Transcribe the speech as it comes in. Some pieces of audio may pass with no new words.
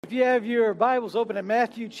If you have your Bibles open at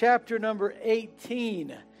Matthew chapter number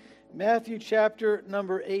 18. Matthew chapter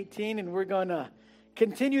number 18, and we're going to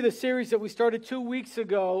continue the series that we started 2 weeks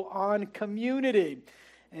ago on community.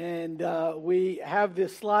 And we have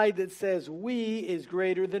this slide that says, "We is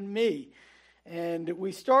greater than me." And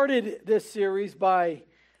we started this series by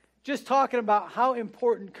just talking about how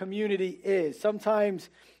important community is. Sometimes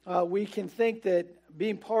we can think that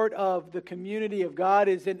being part of the community of God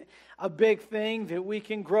isn't a big thing, that we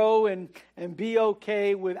can grow and be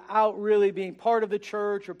okay without really being part of the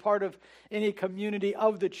church or part of any community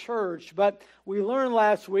of the church. But we learned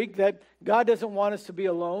last week that God doesn't want us to be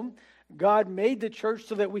alone. God made the church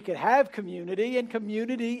so that we could have community, and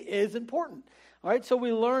community is important. All right, so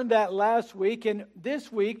we learned that last week, and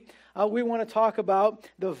this week we want to talk about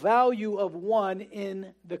the value of one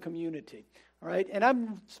in the community. All right, and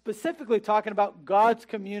I'm specifically talking about God's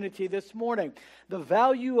community this morning, the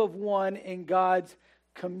value of one in God's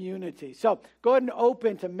community. So go ahead and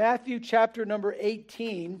open to Matthew chapter number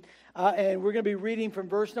 18, and we're going to be reading from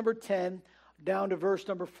verse number 10 down to verse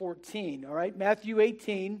number 14. All right, Matthew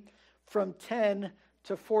 18 from 10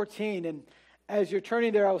 to 14. And as you're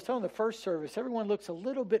turning there, I was telling the first service, everyone looks a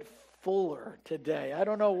little bit fuller today. I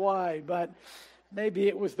don't know why, but maybe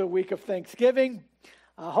it was the week of Thanksgiving.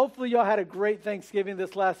 Hopefully y'all had a great Thanksgiving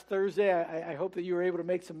this last Thursday. I hope that you were able to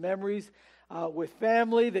make some memories with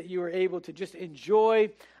family, that you were able to just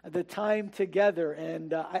enjoy the time together.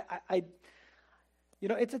 And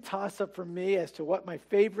it's a toss-up for me as to what my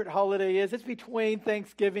favorite holiday is. It's between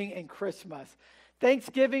Thanksgiving and Christmas.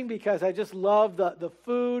 Thanksgiving because I just love the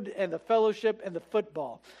food and the fellowship and the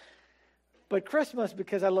football. But Christmas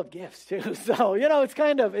because I love gifts too. So,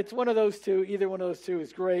 it's one of those two. Either one of those two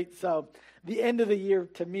is great. So the end of the year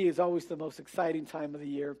to me is always the most exciting time of the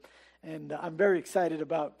year. And I'm very excited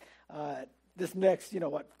about this next,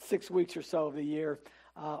 6 weeks or so of the year.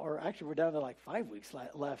 Or actually we're down to like 5 weeks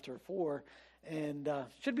left or 4. And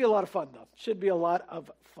should be a lot of fun though. Should be a lot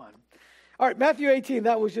of fun. All right, Matthew 18,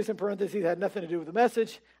 that was just in parentheses, had nothing to do with the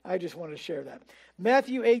message. I just wanted to share that.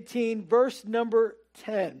 Matthew 18, verse number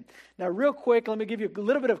 10. Now, real quick, let me give you a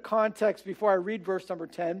little bit of context before I read verse number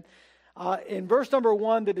 10. In verse number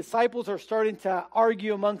 1, the disciples are starting to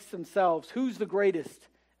argue amongst themselves, who's the greatest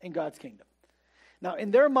in God's kingdom? Now, in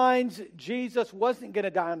their minds, Jesus wasn't going to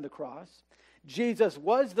die on the cross. Jesus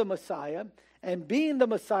was the Messiah, and being the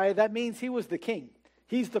Messiah, that means he was the king.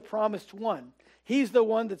 He's the promised one. He's the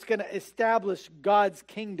one that's going to establish God's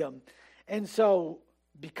kingdom. And so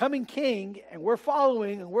becoming king, and we're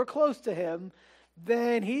following and we're close to him,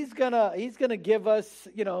 then he's going to give us,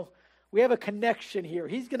 we have a connection here.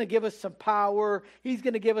 He's going to give us some power. He's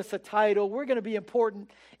going to give us a title. We're going to be important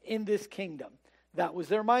in this kingdom. That was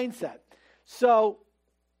their mindset. So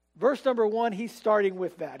verse number 1, he's starting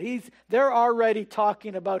with that. They're already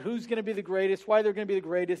talking about who's going to be the greatest, why they're going to be the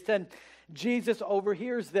greatest. And Jesus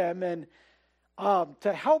overhears them and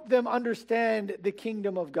to help them understand the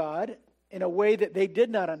kingdom of God in a way that they did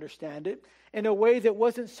not understand it, in a way that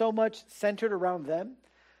wasn't so much centered around them,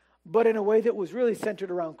 but in a way that was really centered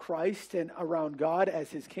around Christ and around God as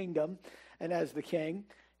his kingdom and as the king.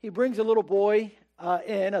 He brings a little boy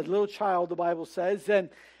in, a little child, the Bible says, and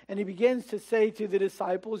he begins to say to the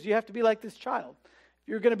disciples, you have to be like this child. If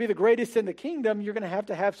you're going to be the greatest in the kingdom, you're going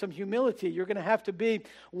to have some humility. You're going to have to be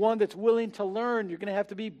one that's willing to learn. You're going to have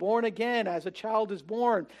to be born again as a child is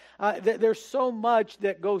born. There's so much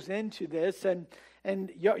that goes into this, and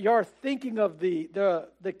you're thinking of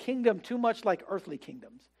the kingdom too much like earthly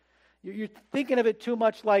kingdoms. You're thinking of it too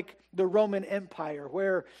much like the Roman Empire,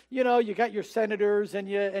 where you got your senators and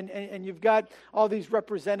you've got all these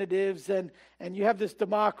representatives and you have this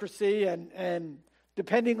democracy and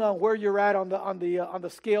depending on where you're at on the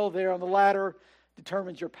scale there, on the ladder,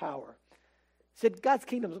 determines your power. He said, God's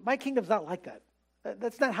kingdom, my kingdom's not like that.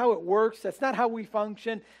 That's not how it works. That's not how we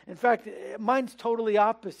function. In fact, mine's totally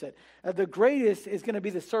opposite. The greatest is going to be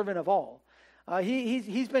the servant of all.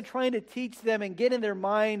 He's been trying to teach them and get in their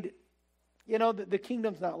mind, the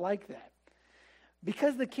kingdom's not like that.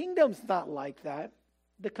 Because the kingdom's not like that,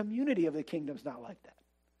 the community of the kingdom's not like that.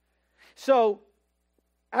 So,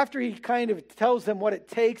 after he kind of tells them what it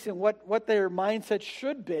takes and what their mindset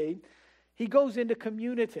should be, he goes into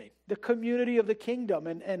community, the community of the kingdom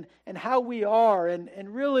and how we are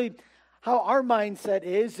and really how our mindset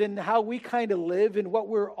is and how we kind of live and what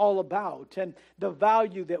we're all about and the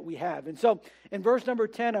value that we have. And so in verse number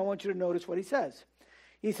 10, I want you to notice what he says.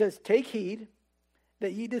 He says, take heed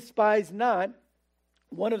that ye despise not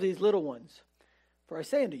one of these little ones. For I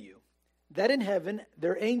say unto you, that in heaven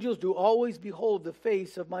their angels do always behold the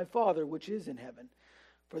face of my Father which is in heaven.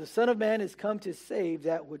 For the Son of Man is come to save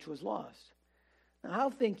that which was lost. Now how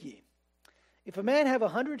think ye? If a man have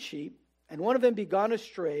 100 sheep, and one of them be gone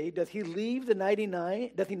astray, doth he not leave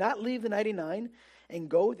the 99 and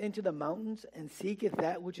goeth into the mountains and seeketh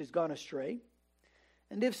that which is gone astray?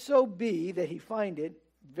 And if so be that he find it,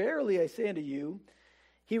 verily I say unto you,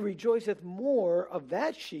 he rejoiceth more of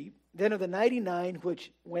that sheep than of the 99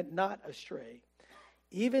 which went not astray.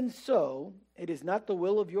 Even so, it is not the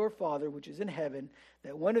will of your Father which is in heaven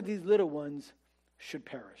that one of these little ones should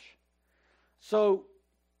perish. So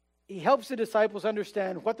he helps the disciples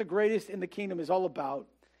understand what the greatest in the kingdom is all about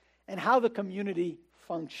and how the community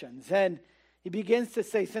functions. And he begins to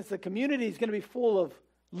say, since the community is going to be full of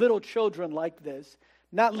little children like this,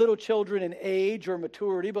 not little children in age or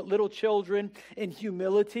maturity, but little children in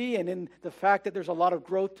humility and in the fact that there's a lot of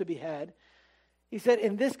growth to be had. He said,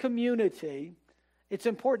 in this community, it's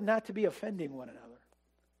important not to be offending one another.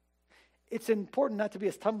 It's important not to be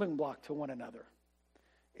a stumbling block to one another.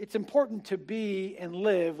 It's important to be and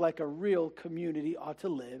live like a real community ought to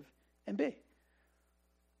live and be.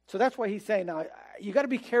 So that's why he's saying, now, you got to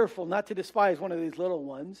be careful not to despise one of these little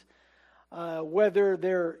ones, whether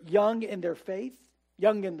they're young in their faith,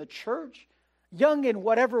 young in the church, young in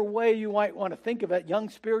whatever way you might want to think of it, young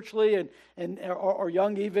spiritually or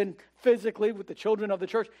young even physically with the children of the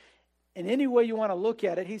church. In any way you want to look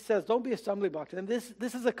at it, he says, don't be a stumbling block to them.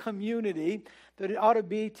 This is a community that it ought to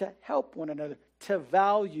be to help one another, to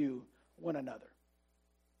value one another.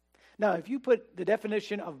 Now, if you put the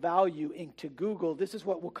definition of value into Google, this is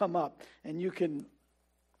what will come up. And you can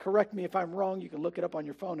correct me if I'm wrong. You can look it up on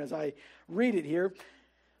your phone as I read it here.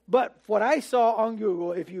 But what I saw on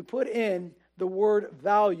Google, if you put in the word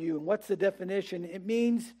value, and what's the definition? It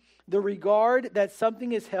means the regard that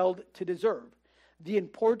something is held to deserve, the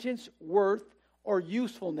importance, worth, or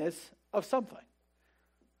usefulness of something.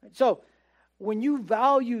 So, when you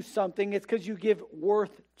value something, it's because you give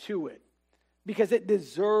worth to it, because it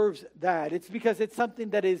deserves that. It's because it's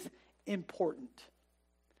something that is important.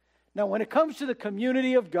 Now, when it comes to the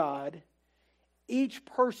community of God, each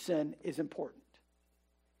person is important.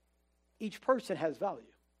 Each person has value.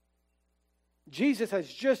 Jesus has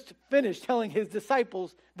just finished telling his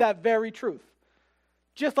disciples that very truth.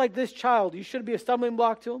 Just like this child, you shouldn't be a stumbling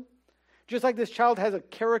block to him. Just like this child has a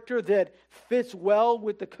character that fits well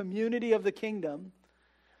with the community of the kingdom,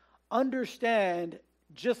 understand,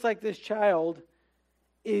 just like this child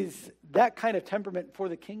is that kind of temperament for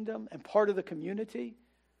the kingdom and part of the community,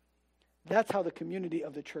 that's how the community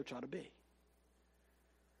of the church ought to be.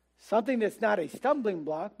 Something that's not a stumbling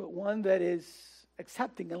block, but one that is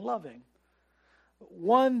accepting and loving.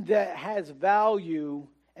 One that has value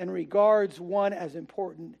and regards one as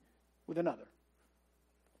important with another.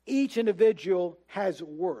 Each individual has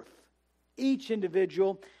worth. Each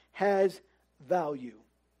individual has value.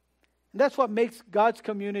 And that's what makes God's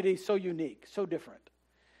community so unique, so different.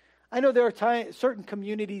 I know there are certain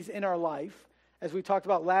communities in our life, as we talked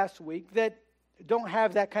about last week, that don't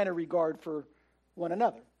have that kind of regard for one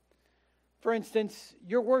another. For instance,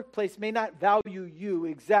 your workplace may not value you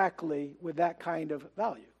exactly with that kind of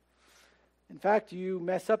value. In fact, you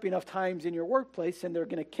mess up enough times in your workplace and they're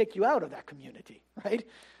going to kick you out of that community, right?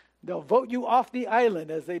 They'll vote you off the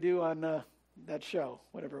island as they do on that show,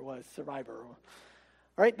 whatever it was, Survivor. All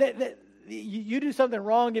right, you do something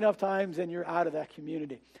wrong enough times and you're out of that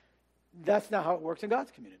community. That's not how it works in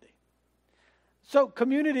God's community. So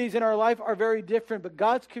communities in our life are very different, but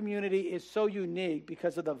God's community is so unique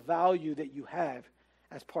because of the value that you have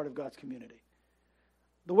as part of God's community.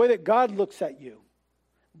 The way that God looks at you,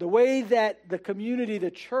 the way that the community, the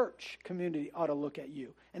church community ought to look at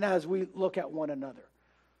you, and as we look at one another.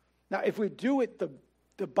 Now, if we do it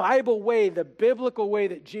the Bible way, the biblical way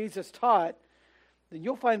that Jesus taught, then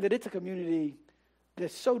you'll find that it's a community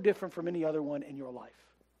that's so different from any other one in your life.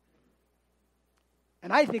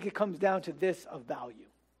 And I think it comes down to this of value,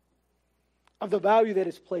 of the value that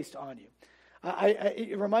is placed on you.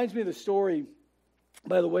 It reminds me of the story,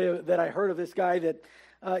 by the way, that I heard of this guy that,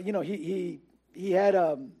 he had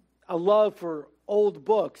a love for old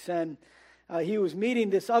books, and he was meeting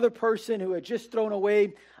this other person who had just thrown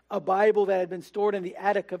away a Bible that had been stored in the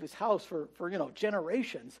attic of his house for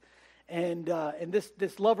generations. And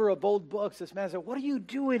this lover of old books, this man said, "What are you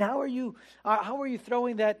doing? How are you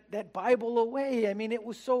throwing that Bible away? I mean, it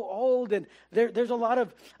was so old, and there's a lot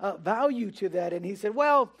of value to that." And he said,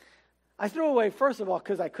 "Well, I threw it away first of all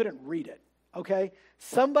because I couldn't read it. Okay,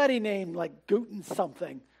 somebody named like Guten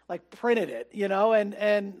something like printed it,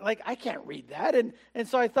 and like I can't read that, and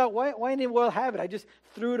so I thought, why in the world have it? I just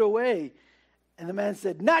threw it away." And the man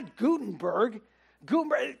said, "Not Gutenberg.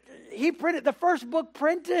 Gutenberg, he printed, the first book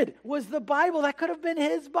printed was the Bible. That could have been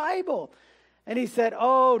his Bible." And he said,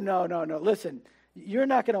 "Oh, no. Listen, you're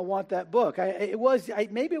not going to want that book.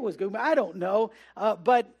 Maybe it was good. I don't know.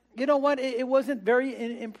 But you know what? It wasn't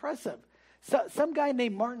very impressive. So, some guy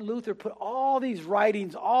named Martin Luther put all these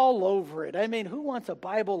writings all over it. I mean, who wants a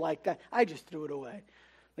Bible like that? I just threw it away.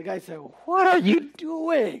 The guy said, what are you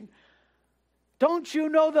doing? Don't you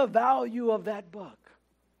know the value of that book?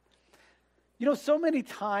 You know, so many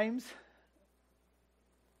times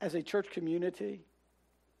as a church community,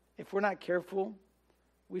 if we're not careful,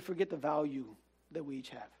 we forget the value that we each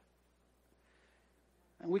have.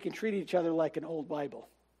 And we can treat each other like an old Bible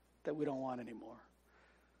that we don't want anymore.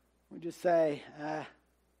 We just say,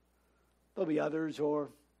 there'll be others, or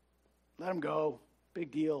let them go,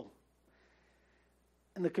 big deal.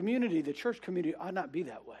 And the community, the church community, ought not be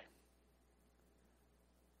that way.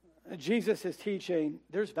 Jesus is teaching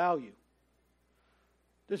there's value.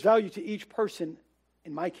 There's value to each person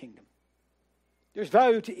in my kingdom. There's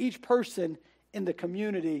value to each person in the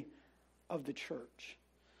community of the church.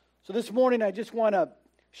 So this morning, I just want to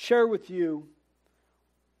share with you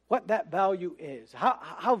what that value is,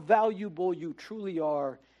 how valuable you truly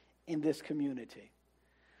are in this community.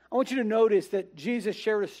 I want you to notice that Jesus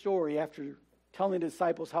shared a story after telling the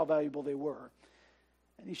disciples how valuable they were.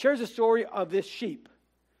 And he shares a story of this sheep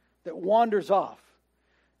that wanders off.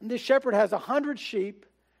 And this shepherd has 100 sheep,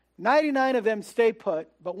 99 of them stay put,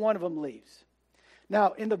 but one of them leaves.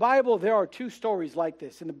 Now, in the Bible, there are two stories like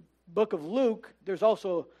this. In the book of Luke, there's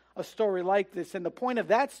also a story like this. And the point of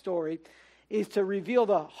that story is to reveal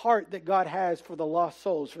the heart that God has for the lost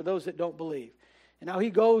souls, for those that don't believe. And how he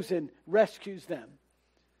goes and rescues them.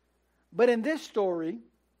 But in this story,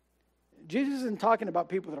 Jesus isn't talking about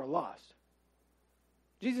people that are lost.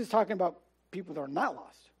 Jesus is talking about people that are not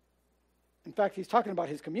lost. In fact, he's talking about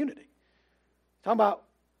his community. He's talking about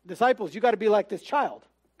disciples, you got to be like this child.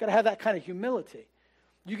 You've got to have that kind of humility.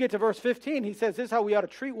 You get to verse 15, he says, this is how we ought to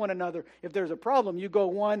treat one another. If there's a problem, you go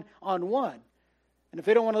one on one. And if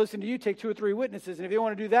they don't want to listen to you, take 2 or 3 witnesses. And if you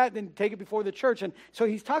want to do that, then take it before the church. And so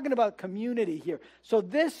he's talking about community here. So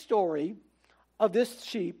this story of this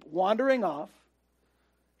sheep wandering off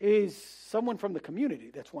is someone from the community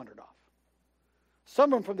that's wandered off.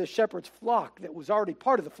 Someone from the shepherd's flock that was already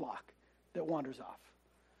part of the flock that wanders off.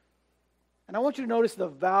 And I want you to notice the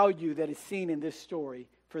value that is seen in this story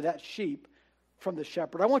for that sheep from the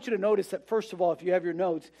shepherd. I want you to notice that, first of all, if you have your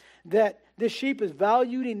notes, that this sheep is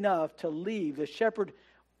valued enough to leave. The shepherd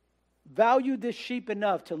valued this sheep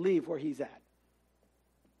enough to leave where he's at.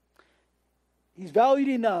 He's valued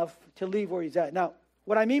enough to leave where he's at. Now,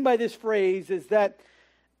 what I mean by this phrase is that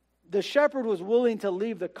the shepherd was willing to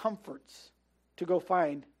leave the comforts to go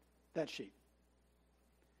find that sheep.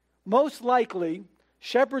 Most likely,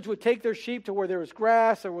 shepherds would take their sheep to where there was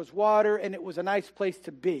grass, there was water, and it was a nice place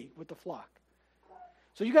to be with the flock.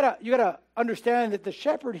 So you gotta understand that the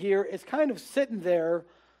shepherd here is kind of sitting there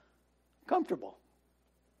comfortable.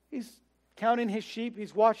 He's counting his sheep,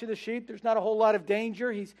 he's watching the sheep. There's not a whole lot of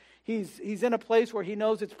danger. He's in a place where he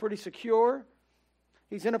knows it's pretty secure.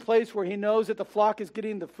 He's in a place where he knows that the flock is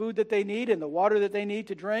getting the food that they need and the water that they need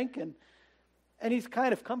to drink, and he's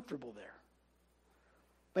kind of comfortable there.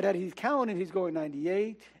 But as he's counting, he's going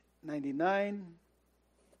 98, 99.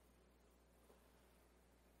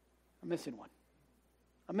 I'm missing one.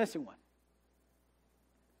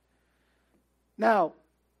 Now,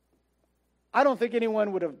 I don't think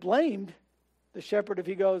anyone would have blamed the shepherd if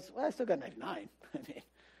he goes, well, I still got 99. I mean, it's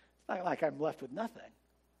not like I'm left with nothing.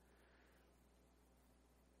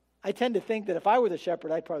 I tend to think that if I were the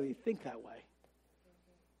shepherd, I'd probably think that way.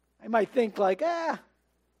 I might think like, I'm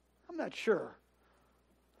not sure.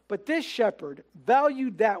 But this shepherd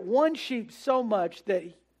valued that one sheep so much that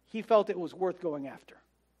he felt it was worth going after.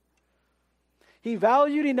 He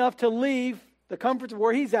valued enough to leave the comforts of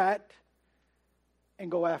where he's at and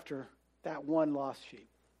go after that one lost sheep.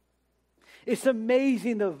 It's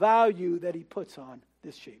amazing the value that he puts on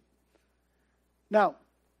this sheep. Now,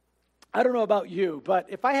 I don't know about you, but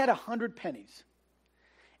if I had 100 pennies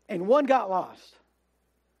and one got lost,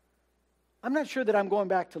 I'm not sure that I'm going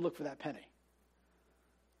back to look for that penny.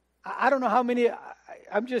 I don't know how many,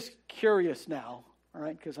 I'm just curious now, all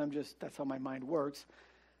right, because that's how my mind works.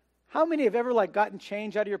 How many have ever gotten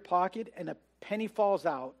change out of your pocket and a penny falls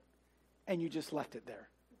out and you just left it there?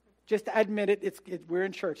 Just admit it, we're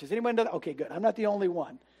in church. Has anyone done that? Okay, good. I'm not the only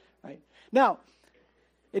one, right? Now,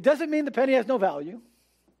 it doesn't mean the penny has no value.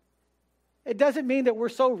 It doesn't mean that we're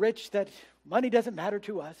so rich that money doesn't matter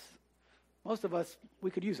to us. Most of us, we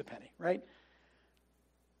could use a penny, right?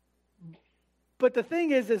 But the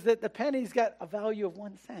thing is that the penny's got a value of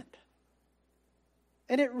 1 cent.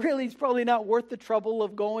 And it really is probably not worth the trouble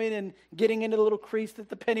of going and getting into the little crease that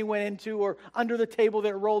the penny went into or under the table that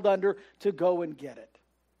it rolled under to go and get it.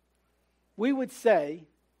 We would say,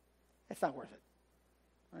 it's not worth it,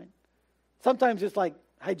 right? Sometimes it's like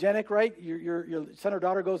hygienic, right? Your son or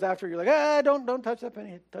daughter goes after, you're like, don't touch that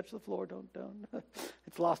penny, touch the floor, don't.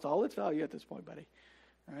 It's lost all its value at this point, buddy,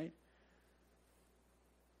 all right?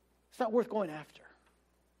 It's not worth going after.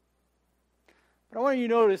 But I want you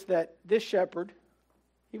to notice that this shepherd,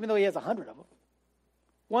 even though he has 100 of them,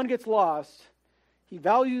 one gets lost, he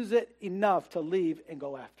values it enough to leave and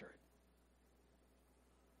go after it.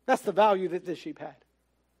 That's the value that this sheep had.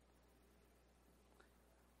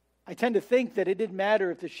 I tend to think that it didn't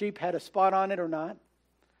matter if the sheep had a spot on it or not.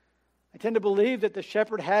 I tend to believe that the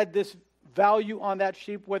shepherd had this value on that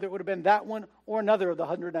sheep, whether it would have been that one or another of the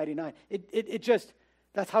 199. It just,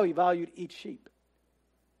 that's how he valued each sheep.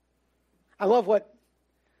 I love what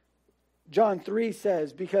John 3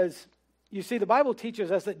 says, because you see, the Bible teaches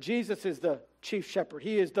us that Jesus is the chief shepherd.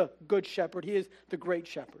 He is the good shepherd. He is the great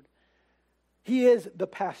shepherd. He is the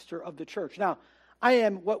pastor of the church. Now, I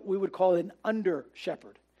am what we would call an under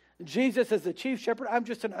shepherd. Jesus is the chief shepherd. I'm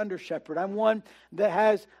just an under shepherd. I'm one that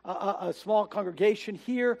has a small congregation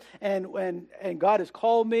here, and God has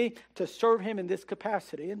called me to serve him in this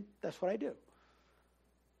capacity, and that's what I do.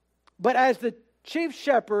 But as the chief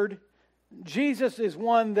shepherd, Jesus is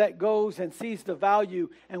one that goes and sees the value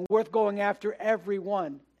and worth going after every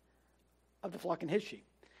one of the flock and his sheep.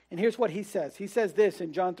 And here's what he says. He says this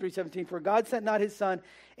in John 3:17, "For God sent not his Son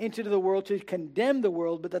into the world to condemn the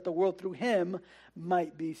world, but that the world through him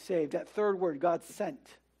might be saved." That third word, God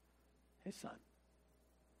sent his Son.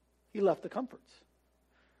 He left the comforts.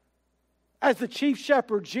 As the chief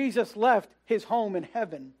shepherd, Jesus left his home in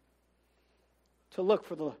heaven to look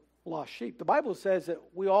for the lost sheep. The Bible says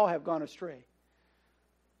that we all have gone astray.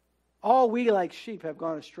 All we like sheep have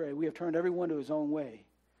gone astray. We have turned everyone to his own way.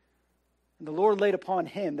 And the Lord laid upon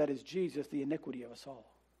him, that is Jesus, the iniquity of us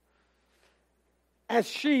all. As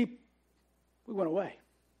sheep, we went away.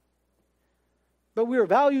 But we were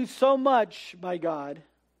valued so much by God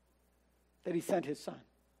that he sent his Son.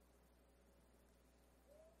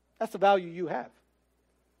 That's the value you have.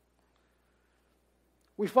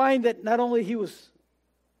 We find that not only he was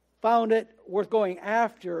found it worth going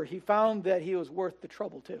after, he found that he was worth the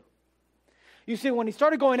trouble too. You see, when he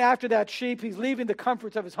started going after that sheep, he's leaving the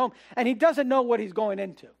comforts of his home, and he doesn't know what he's going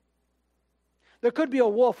into. There could be a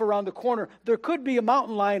wolf around the corner. There could be a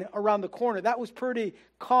mountain lion around the corner. That was pretty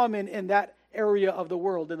common in that area of the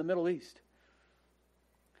world, in the Middle East.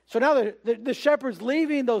 So now the shepherd's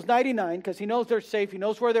leaving those 99 because he knows they're safe, he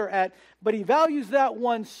knows where they're at, but he values that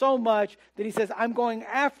one so much that he says, I'm going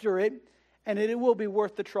after it, and it will be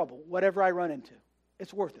worth the trouble, whatever I run into.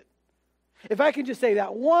 It's worth it. If I can just say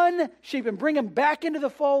that one sheep and bring him back into the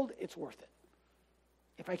fold, it's worth it.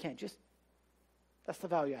 If I can't, that's the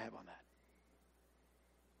value I have on that.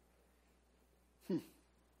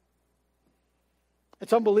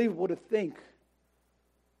 It's unbelievable to think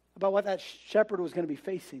about what that shepherd was going to be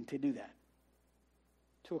facing to do that,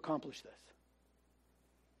 to accomplish this.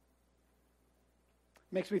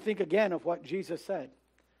 Makes me think again of what Jesus said.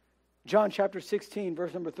 John chapter 16,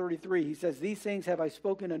 verse number 33, he says, "These things have I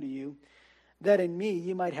spoken unto you, that in me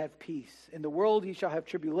ye might have peace. In the world ye shall have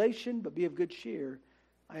tribulation, but be of good cheer.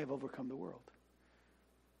 I have overcome the world."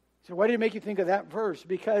 So why did it make you think of that verse?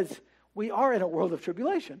 Because we are in a world of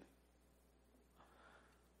tribulation.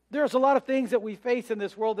 There's a lot of things that we face in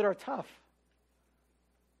this world that are tough.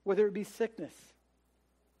 Whether it be sickness,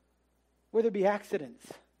 whether it be accidents,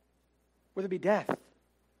 whether it be death,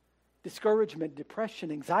 discouragement,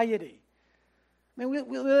 depression, anxiety. I mean,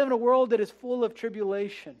 we live in a world that is full of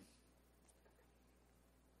tribulation.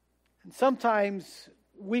 And sometimes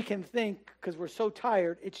we can think, because we're so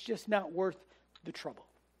tired, it's just not worth the trouble.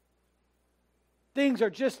 Things are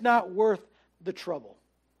just not worth the trouble.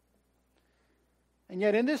 And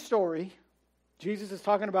yet in this story, Jesus is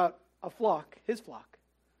talking about a flock, his flock.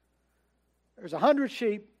 There's 100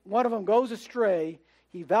 sheep. One of them goes astray.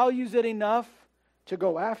 He values it enough to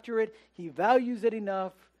go after it. He values it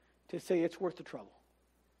enough to say it's worth the trouble.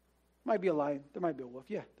 Might be a lion. There might be a wolf.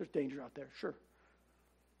 Yeah, there's danger out there. Sure.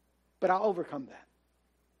 But I'll overcome that.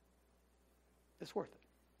 It's worth it.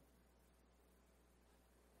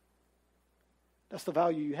 That's the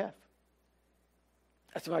value you have.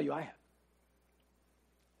 That's the value I have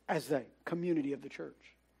as the community of the church.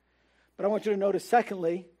 But I want you to notice,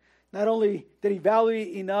 secondly, not only did he value it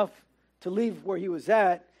enough to leave where he was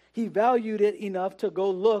at, he valued it enough to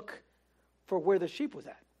go look for where the sheep was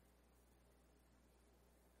at.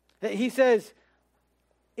 He says,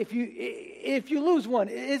 if you lose one,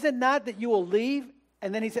 is it not that you will leave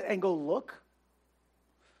And then he said, and go look.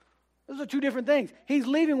 Those are two different things. He's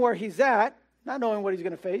leaving where he's at, not knowing what he's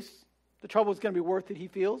going to face. The trouble is going to be worth it, he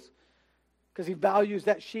feels, because he values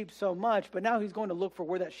that sheep so much. But now he's going to look for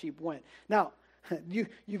where that sheep went. Now,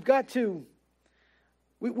 we've got to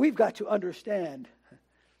understand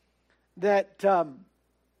that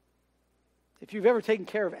if you've ever taken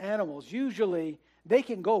care of animals, usually they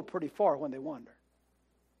can go pretty far when they wander.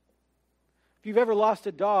 If you've ever lost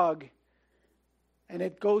a dog and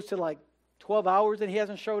it goes to like 12 hours and he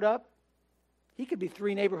hasn't showed up, he could be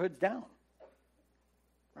 3 neighborhoods down,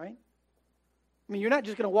 right? I mean, you're not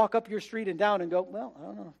just going to walk up your street and down and go, well, I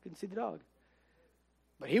don't know, I couldn't see the dog.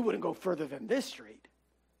 But he wouldn't go further than this street.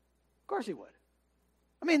 Of course he would.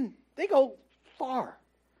 I mean, they go far.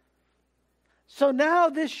 So now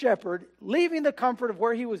this shepherd, leaving the comfort of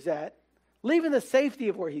where he was at, leaving the safety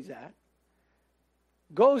of where he's at,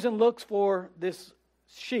 goes and looks for this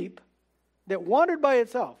sheep that wandered by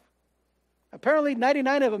itself. Apparently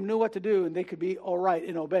 99 of them knew what to do and they could be all right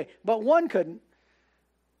and obey. But one couldn't.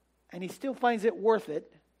 And he still finds it worth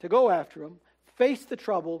it to go after him, face the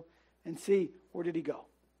trouble, and see, where did he go?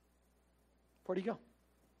 Where'd he go?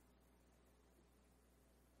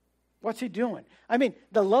 What's he doing? I mean,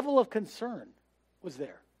 the level of concern was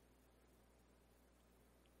there.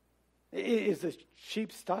 Is the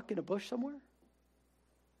sheep stuck in a bush somewhere?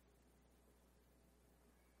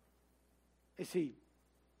 Is he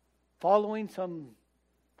following some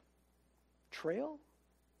trail?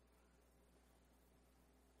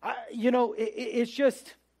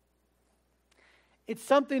 It's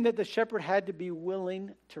something that the shepherd had to be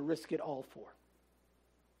willing to risk it all for.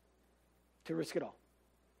 To risk it all.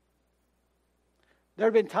 There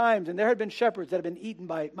have been times, and there have been shepherds that have been eaten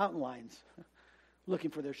by mountain lions looking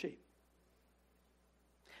for their sheep.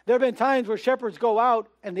 There have been times where shepherds go out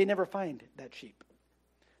and they never find that sheep.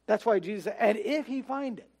 That's why Jesus said, and if he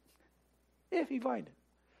find it.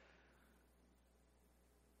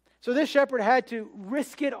 So this shepherd had to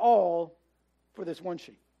risk it all for this one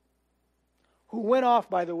sheep, who went off,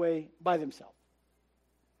 by the way, by themselves.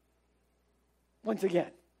 Once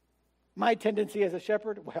again, my tendency as a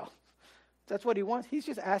shepherd, well, that's what he wants. He's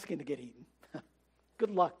just asking to get eaten.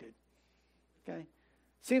 Good luck, dude. Okay?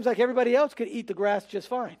 Seems like everybody else could eat the grass just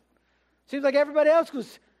fine. Seems like everybody else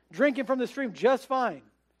was drinking from the stream just fine.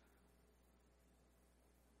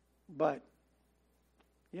 But,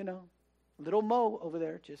 little Mo over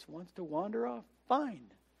there just wants to wander off. Fine.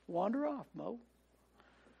 Wander off, Mo.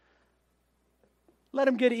 Let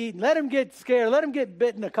him get eaten. Let him get scared. Let him get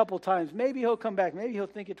bitten a couple times. Maybe he'll come back. Maybe he'll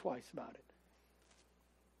think it twice about it.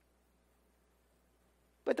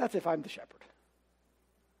 But that's if I'm the shepherd.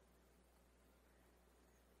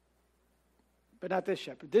 But not this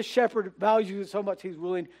shepherd. This shepherd values it so much he's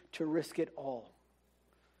willing to risk it all.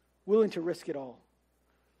 Willing to risk it all.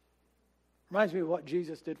 Reminds me of what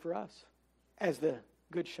Jesus did for us as the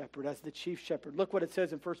good shepherd, as the chief shepherd. Look what it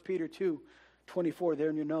says in 1 Peter 2:24 there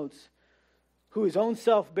in your notes. Who his own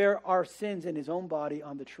self bare our sins in his own body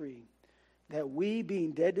on the tree, that we,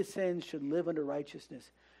 being dead to sins, should live unto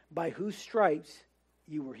righteousness, by whose stripes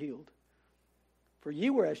you were healed. For ye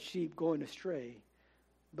were as sheep going astray,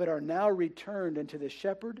 but are now returned unto the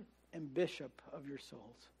shepherd and bishop of your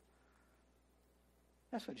souls.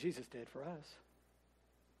 That's what Jesus did for us.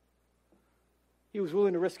 He was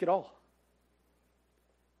willing to risk it all.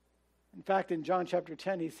 In fact, in John chapter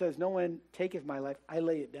 10, he says, no one taketh my life, I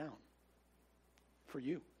lay it down for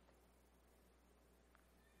you.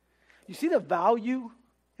 You see the value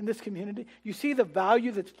in this community? You see the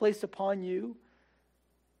value that's placed upon you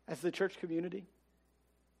as the church community?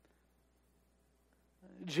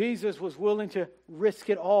 Jesus was willing to risk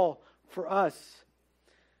it all for us.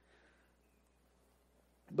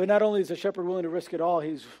 But not only is the shepherd willing to risk it all,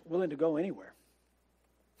 he's willing to go anywhere.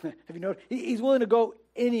 Have you noticed? He's willing to go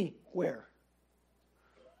anywhere.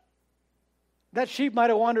 That sheep might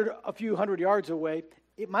have wandered a few hundred yards away.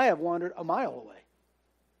 It might have wandered a mile away.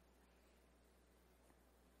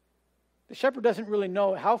 The shepherd doesn't really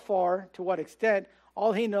know how far, to what extent.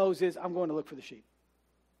 All he knows is, I'm going to look for the sheep.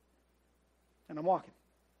 And I'm walking.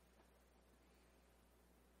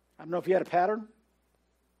 I don't know if he had a pattern.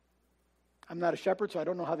 I'm not a shepherd, so I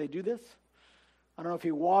don't know how they do this. I don't know if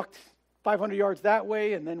he walked 500 yards that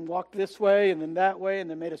way and then walked this way and then that way and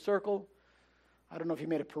then made a circle. I don't know if he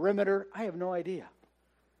made a perimeter. I have no idea.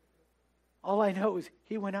 All I know is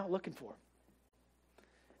he went out looking for him.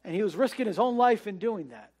 And he was risking his own life in doing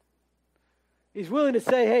that. He's willing to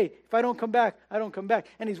say, hey, if I don't come back, I don't come back.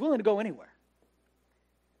 And he's willing to go anywhere.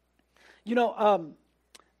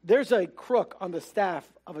 There's a crook on the staff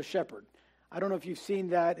of a shepherd. I don't know if you've seen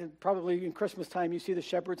that. And probably in Christmas time, you see the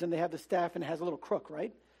shepherds and they have the staff and it has a little crook,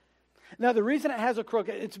 right? Now, the reason it has a crook,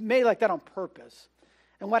 it's made like that on purpose.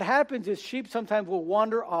 And what happens is sheep sometimes will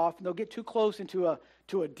wander off and they'll get too close into a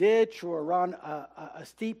ditch or around a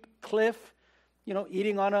steep cliff,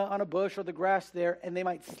 eating on a bush or the grass there, and they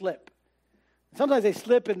might slip. Sometimes they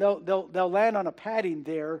slip and they'll land on a padding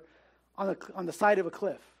there on the side of a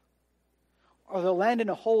cliff. Or they'll land in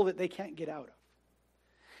a hole that they can't get out of.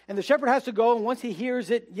 And the shepherd has to go, and once he hears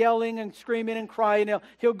it yelling and screaming and crying,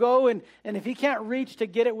 he'll go, and if he can't reach to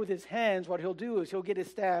get it with his hands, what he'll do is he'll get his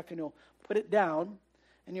staff and he'll put it down,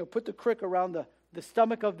 and he'll put the crick around the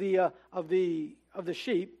stomach of the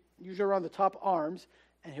sheep, usually around the top arms,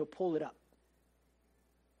 and he'll pull it up.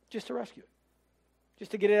 Just to rescue it.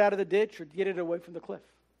 Just to get it out of the ditch or get it away from the cliff.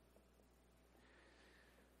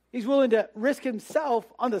 He's willing to risk himself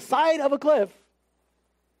on the side of a cliff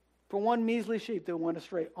for one measly sheep that went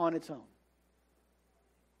astray on its own.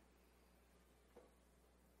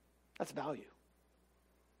 That's value.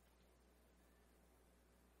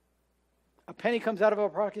 A penny comes out of our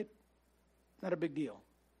pocket, not a big deal.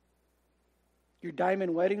 Your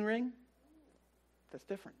diamond wedding ring, that's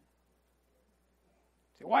different.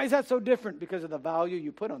 So why is that so different? Because of the value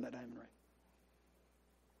you put on that diamond ring.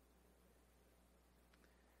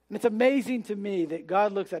 And it's amazing to me that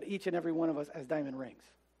God looks at each and every one of us as diamond rings,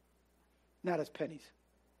 not as pennies.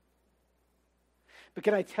 But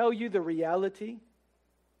can I tell you the reality?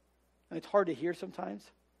 And it's hard to hear sometimes,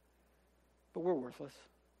 but we're worthless.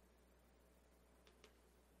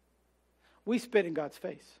 We spit in God's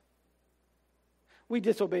face. We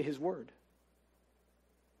disobey his word.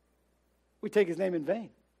 We take his name in vain.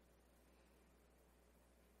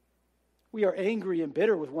 We are angry and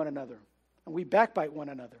bitter with one another, and we backbite one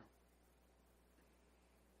another.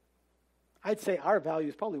 I'd say our value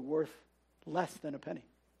is probably worth less than a penny.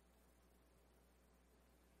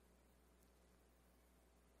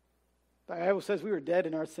 The Bible says we were dead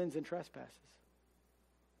in our sins and trespasses.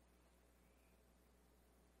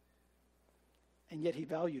 And yet he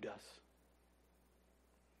valued us.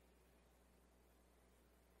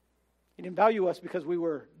 He didn't value us because we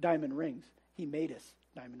were diamond rings. He made us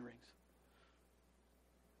diamond rings.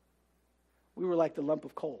 We were like the lump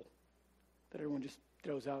of coal that everyone just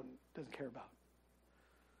throws out and doesn't care about.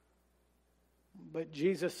 But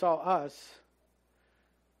Jesus saw us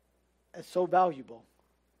as so valuable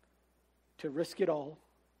to risk it all,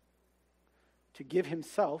 to give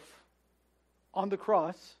himself on the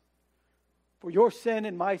cross for your sin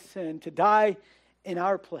and my sin, to die in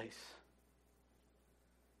our place.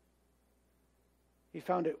 He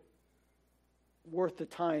found it worth the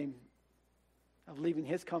time of leaving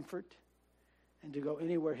his comfort and to go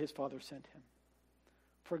anywhere his Father sent him.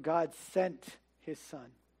 For God sent his Son,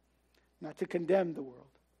 not to condemn the world,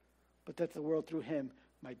 but that the world through him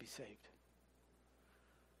might be saved.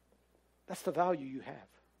 That's the value you have.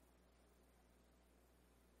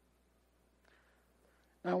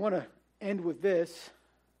 Now I want to end with this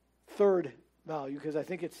third value because I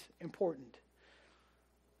think it's important.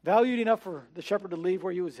 Valued enough for the shepherd to leave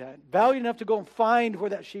where he was at. Valued enough to go and find where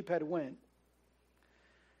that sheep had went.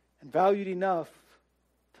 And valued enough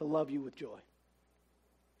to love you with joy.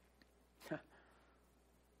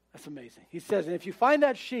 That's amazing. He says, and if you find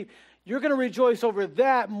that sheep, you're going to rejoice over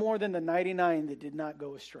that more than the 99 that did not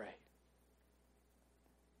go astray.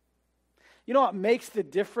 You know what makes the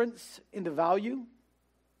difference in the value?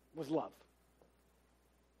 Was love.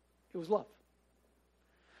 It was love.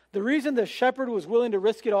 The reason the shepherd was willing to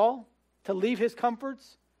risk it all, to leave his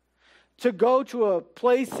comforts, to go to a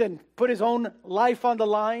place and put his own life on the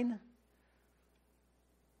line,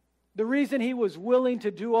 the reason he was willing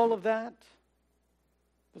to do all of that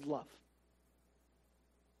was love.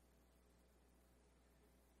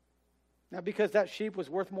 Not because that sheep was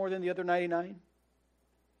worth more than the other 99.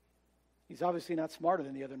 He's obviously not smarter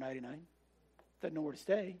than the other 99. Doesn't know where to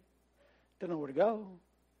stay. Doesn't know where to go.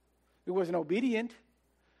 He wasn't obedient.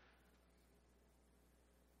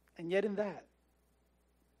 And yet in that,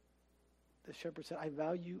 the shepherd said, I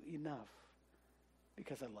value enough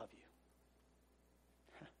because I love you.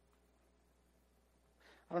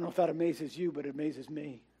 I don't know if that amazes you, but it amazes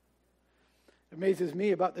me. It amazes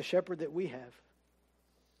me about the shepherd that we have.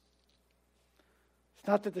 It's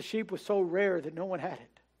not that the sheep was so rare that no one had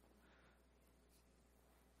it.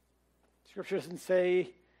 Scripture doesn't say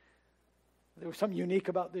there was something unique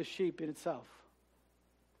about this sheep in itself.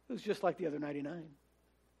 It was just like the other 99.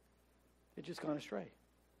 It just gone astray.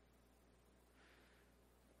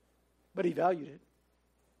 But he valued it.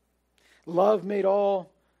 Love made all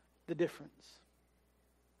the difference.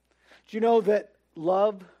 Do you know that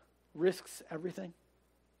love risks everything?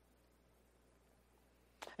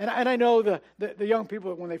 And I know the young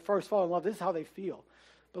people, when they first fall in love, this is how they feel.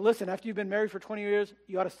 But listen, after you've been married for 20 years,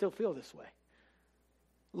 you ought to still feel this way.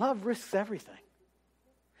 Love risks everything.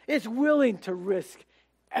 It's willing to risk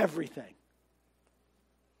everything.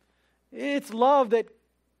 It's love that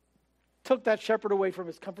took that shepherd away from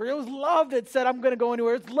his comfort. It was love that said, I'm going to go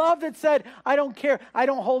anywhere. It's love that said, I don't care. I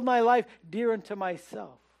don't hold my life dear unto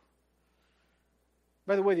myself.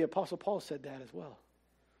 By the way, the Apostle Paul said that as well.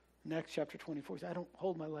 In Acts chapter 24, he said, I don't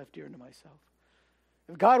hold my life dear unto myself.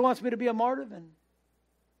 If God wants me to be a martyr, then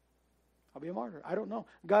I'll be a martyr. I don't know.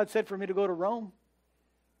 God said for me to go to Rome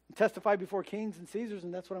and testify before kings and Caesars,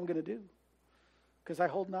 and that's what I'm going to do. Because I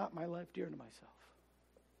hold not my life dear unto myself.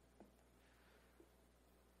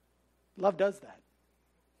 Love does that.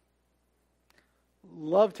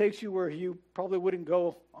 Love takes you where you probably wouldn't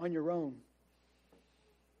go on your own.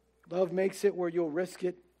 Love makes it where you'll risk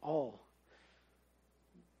it all.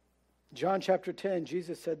 John chapter 10,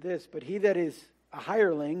 Jesus said this, but he that is a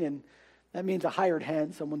hireling, and that means a hired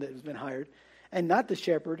hand, someone that has been hired, and not the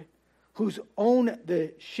shepherd, whose own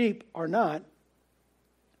the sheep are not,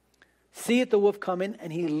 seeth the wolf coming,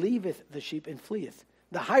 and he leaveth the sheep and fleeth.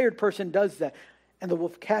 The hired person does that, and the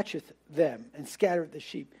wolf catcheth them and scattereth the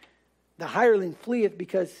sheep. The hireling fleeth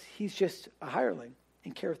because he's just a hireling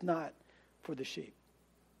and careth not for the sheep.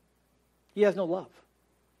 He has no love.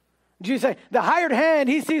 Jesus say, the hired hand,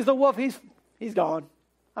 he sees the wolf, he's gone.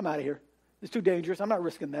 I'm out of here. It's too dangerous. I'm not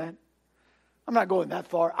risking that. I'm not going that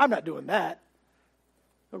far. I'm not doing that.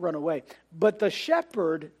 He'll run away. But the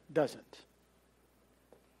shepherd doesn't.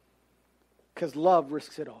 Because love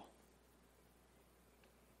risks it all.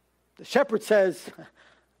 The shepherd says,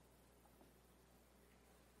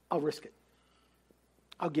 I'll risk it.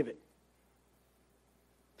 I'll give it.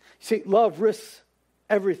 See, love risks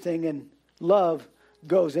everything, and love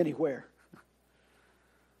goes anywhere.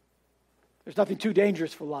 There's nothing too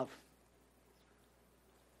dangerous for love.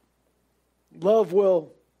 Love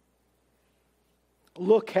will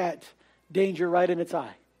look at danger right in its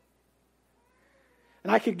eye.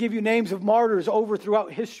 And I could give you names of martyrs over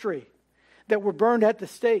throughout history that were burned at the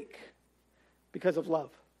stake because of love.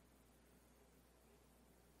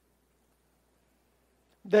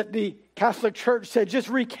 That the Catholic Church said, just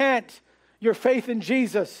recant your faith in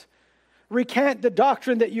Jesus. Recant the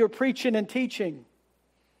doctrine that you're preaching and teaching,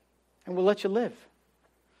 and we'll let you live.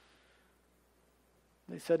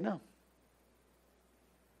 They said no.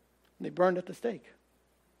 And they burned at the stake.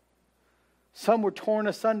 Some were torn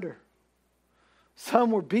asunder.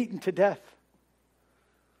 Some were beaten to death.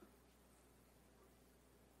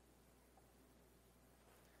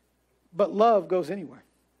 But love goes anywhere,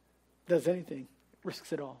 does anything,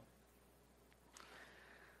 risks it all.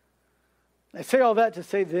 I say all that to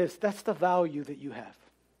say this, that's the value that you have.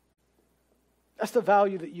 That's the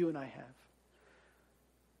value that you and I have.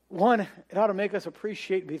 One, it ought to make us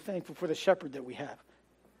appreciate and be thankful for the shepherd that we have.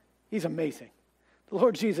 He's amazing. The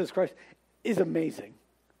Lord Jesus Christ is amazing.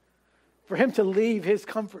 For him to leave his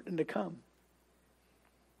comfort and to come.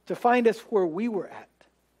 To find us where we were at.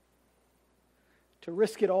 To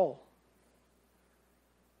risk it all.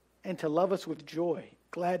 And to love us with joy,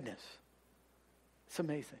 gladness. It's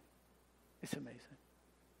amazing. It's amazing.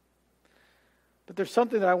 But there's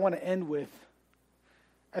something that I want to end with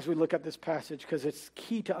as we look at this passage, because it's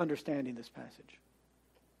key to understanding this passage.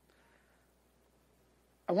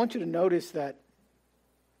 I want you to notice that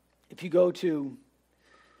if you go to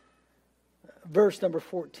verse number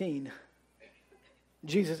 14,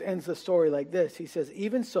 Jesus ends the story like this. He says,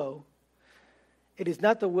 even so, it is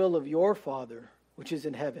not the will of your Father, which is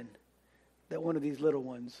in heaven, that one of these little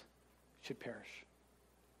ones should perish.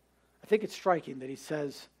 I think it's striking that he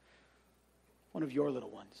says, one of your little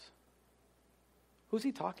ones. Who's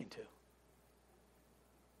he talking to?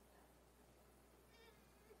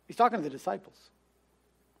 He's talking to the disciples.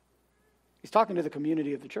 He's talking to the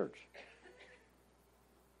community of the church.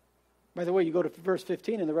 By the way, you go to verse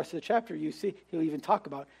 15 and the rest of the chapter, you see he'll even talk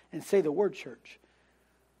about and say the word church.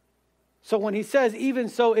 So when he says, even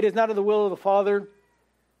so, it is not of the will of the Father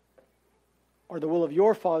or the will of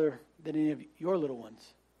your Father that any of your little ones.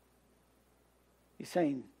 He's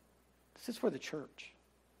saying, this is for the church.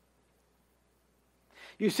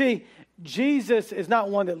 You see, Jesus is not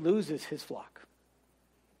one that loses his flock.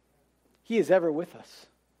 He is ever with us.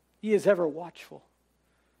 He is ever watchful.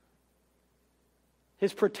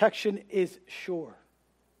 His protection is sure.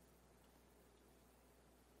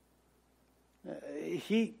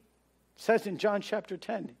 He says in John chapter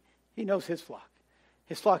 10, he knows his flock.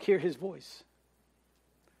 His flock hear his voice.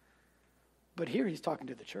 But here he's talking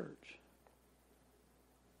to the church.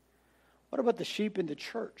 What about the sheep in the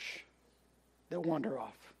church that wander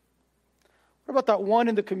off? What about that one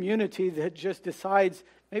in the community that just decides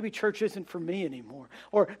maybe church isn't for me anymore?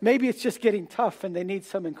 Or maybe it's just getting tough and they need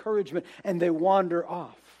some encouragement and they wander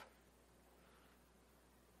off.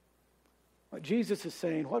 What Jesus is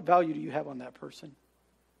saying, what value do you have on that person?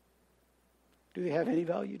 Do they have any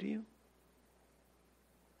value to you?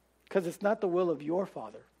 Because it's not the will of your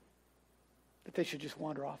Father that they should just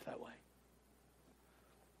wander off that way.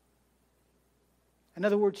 In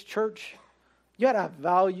other words, church, you got to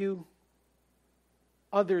value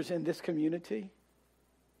others in this community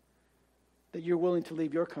that you're willing to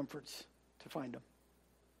leave your comforts to find them.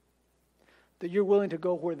 That you're willing to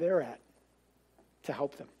go where they're at to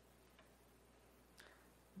help them.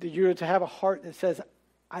 That you're to have a heart that says,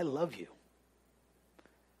 I love you.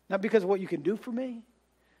 Not because of what you can do for me,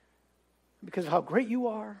 because of how great you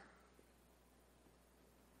are,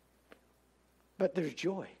 but there's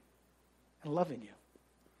joy in loving you.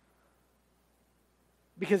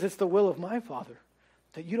 Because it's the will of my Father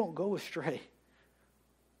that you don't go astray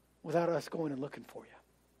without us going and looking for you.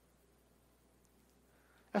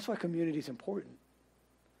 That's why community is important.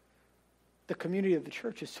 The community of the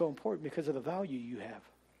church is so important because of the value you have.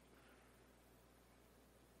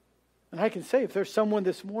 And I can say, if there's someone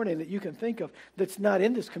this morning that you can think of that's not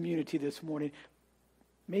in this community this morning,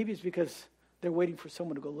 maybe it's because they're waiting for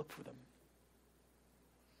someone to go look for them.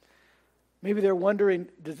 Maybe they're wondering,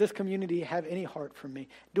 does this community have any heart for me?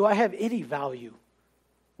 Do I have any value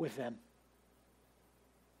with them?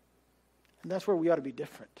 And that's where we ought to be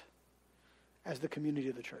different as the community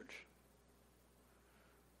of the church.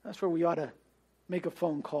 That's where we ought to make a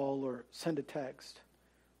phone call or send a text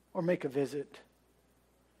or make a visit.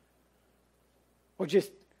 Or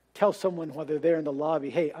just tell someone while they're there in the lobby,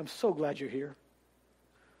 hey, I'm so glad you're here.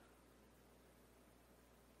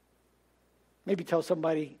 Maybe tell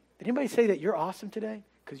somebody, did anybody say that you're awesome today?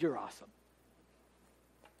 Because you're awesome.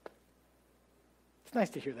 It's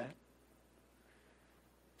nice to hear that.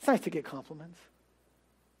 It's nice to get compliments.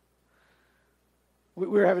 We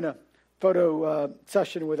were having a photo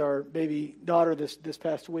session with our baby daughter this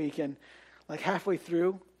past week, and like halfway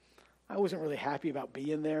through, I wasn't really happy about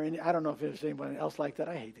being there, and I don't know if there's anyone else like that.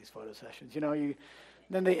 I hate these photo sessions. You know,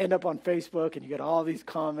 then they end up on Facebook, and you get all these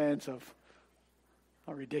comments of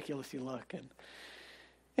how ridiculous you look. And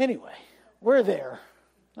anyway, we're there.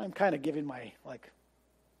 I'm kind of giving my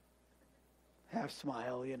half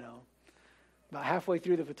smile, you know. About halfway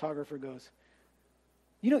through, the photographer goes,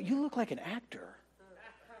 you know, you look like an actor.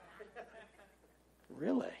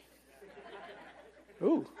 Really?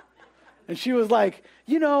 Ooh. And she was like,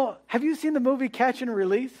 you know, have you seen the movie Catch and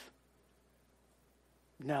Release?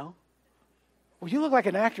 No. Well, you look like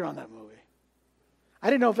an actor on that movie. I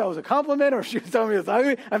didn't know if that was a compliment or if she was telling me it's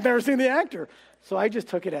ugly. I've never seen the actor. So I just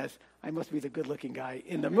took it as, I must be the good-looking guy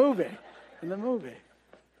in the movie. In the movie.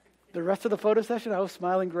 The rest of the photo session, I was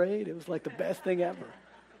smiling great. It was like the best thing ever.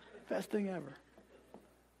 Best thing ever.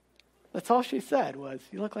 That's all she said was,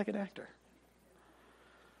 you look like an actor.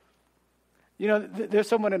 You know, there's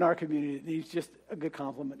someone in our community that needs just a good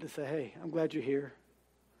compliment to say, hey, I'm glad you're here.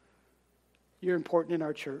 You're important in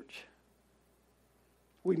our church.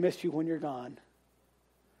 We miss you when you're gone.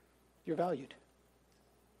 You're valued.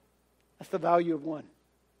 That's the value of one.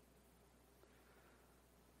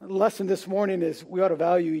 The lesson this morning is we ought to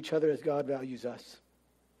value each other as God values us.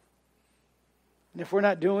 And if we're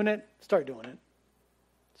not doing it, start doing it.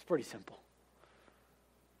 It's pretty simple.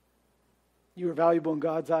 You are valuable in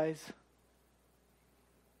God's eyes.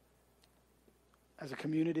 As a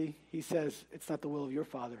community, he says it's not the will of your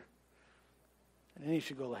Father. And any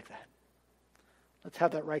should go like that. Let's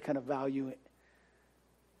have that right kind of value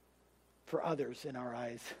for others in our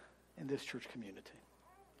eyes in this church community.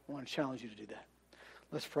 I want to challenge you to do that.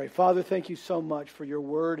 Let's pray. Father, thank you so much for your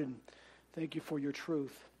word and thank you for your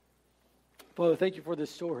truth. Father, thank you for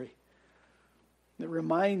this story that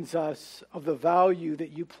reminds us of the value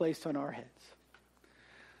that you placed on our heads.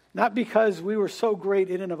 Not because we were so great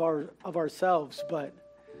in and of ourselves, but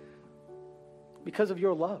because of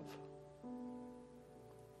your love.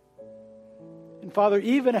 And Father,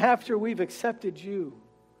 even after we've accepted you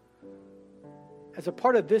as a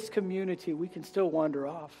part of this community, we can still wander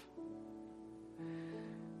off.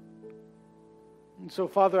 And so,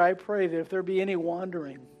 Father, I pray that if there be any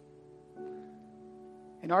wandering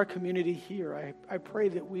in our community here, I pray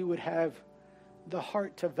that we would have the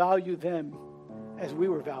heart to value them as we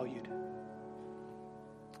were valued.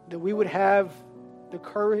 That we would have the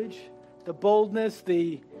courage, the boldness,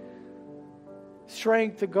 the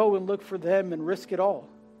strength to go and look for them and risk it all.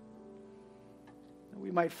 That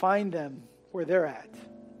we might find them where they're at.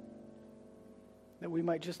 That we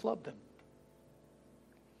might just love them.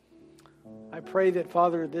 I pray that,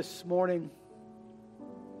 Father, this morning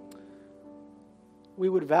we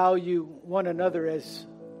would value one another as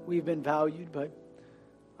we've been valued, but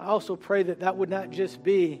I also pray that that would not just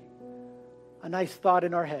be a nice thought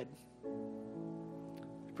in our head.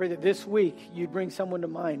 I pray that this week you'd bring someone to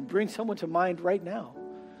mind. Bring someone to mind right now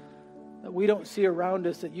that we don't see around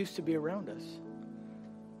us that used to be around us.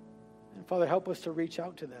 And Father, help us to reach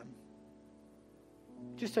out to them.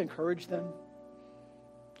 Just to encourage them.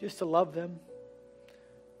 Just to love them.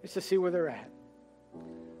 Just to see where they're at.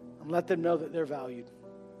 And let them know that they're valued.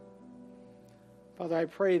 Father, I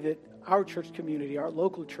pray that our church community, our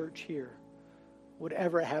local church here, would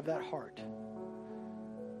ever have that heart.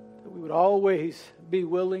 That we would always be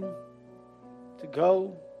willing to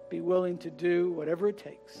go, be willing to do whatever it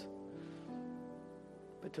takes,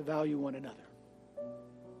 but to value one another.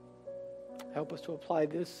 Help us to apply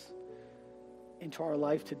this into our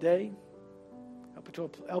life today.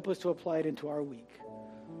 Help us to apply it into our week.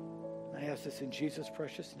 And I ask this in Jesus'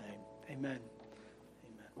 precious name. Amen.